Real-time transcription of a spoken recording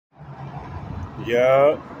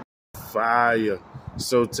Yeah, fire.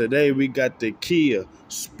 So today we got the Kia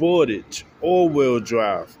Sportage all-wheel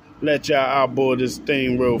drive. Let y'all outboard this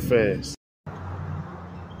thing real fast.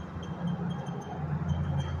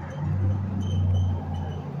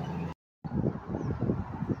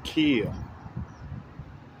 Kia.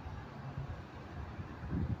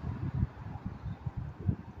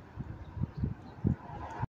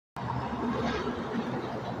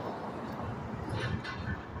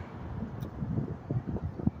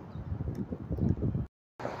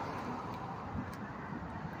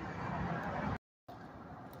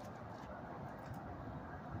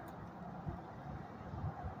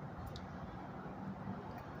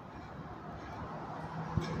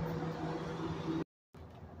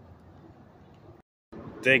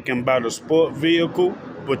 Thinking about a sport vehicle,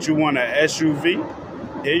 but you want an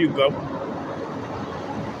SUV? Here you go.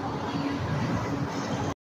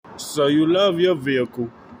 So you love your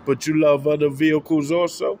vehicle, but you love other vehicles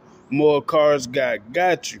also? MoreCarsGuy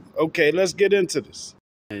got you. Okay, let's get into this.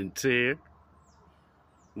 Interior,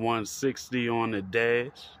 160 on the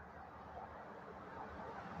dash.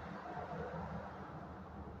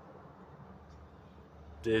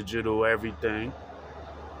 Digital everything.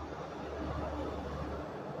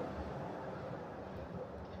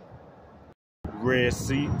 Rear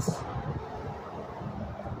seats.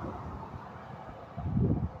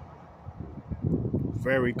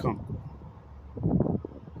 Very comfortable.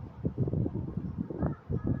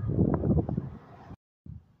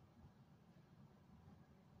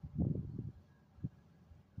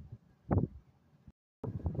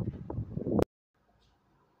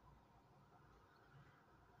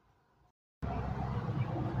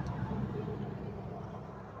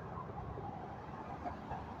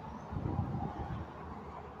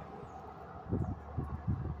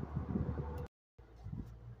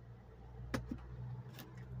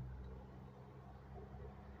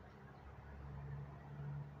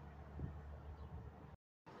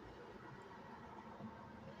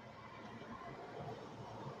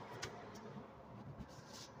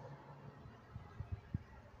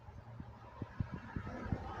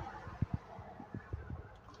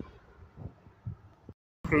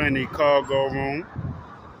 Plenty cargo room,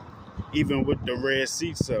 even with the rear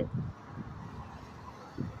seats up.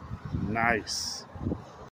 Nice.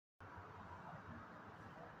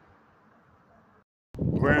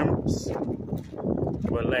 Rims,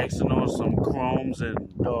 relaxing on some chromes and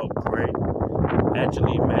dark gray.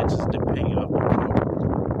 Actually matches the paint of the car.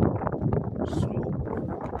 Smooth.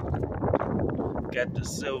 Got the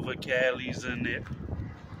silver Callies in there.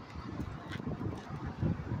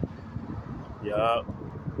 Yup.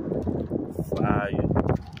 Fire.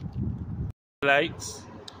 Lights,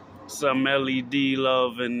 some LED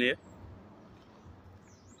love in there.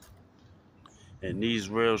 And these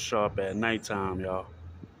real sharp at nighttime, y'all.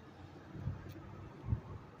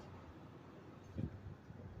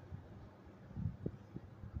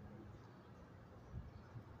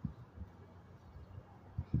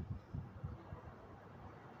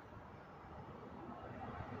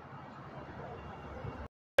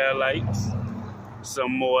 Lights,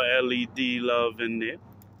 some more LED love in there.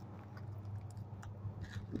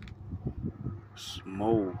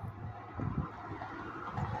 Smooth.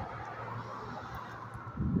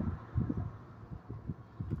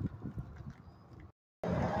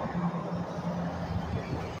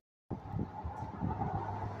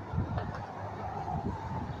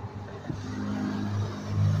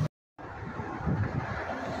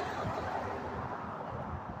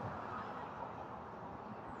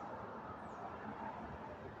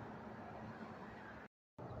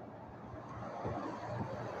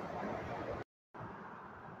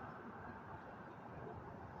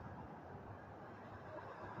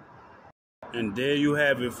 And there you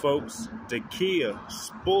have it, folks. The Kia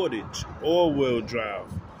Sportage all-wheel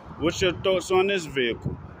drive. What's your thoughts on this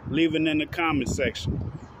vehicle? Leave it in the comment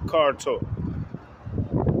section. Car Talk.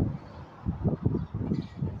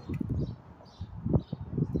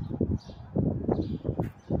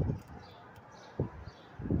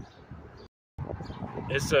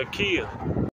 It's a Kia.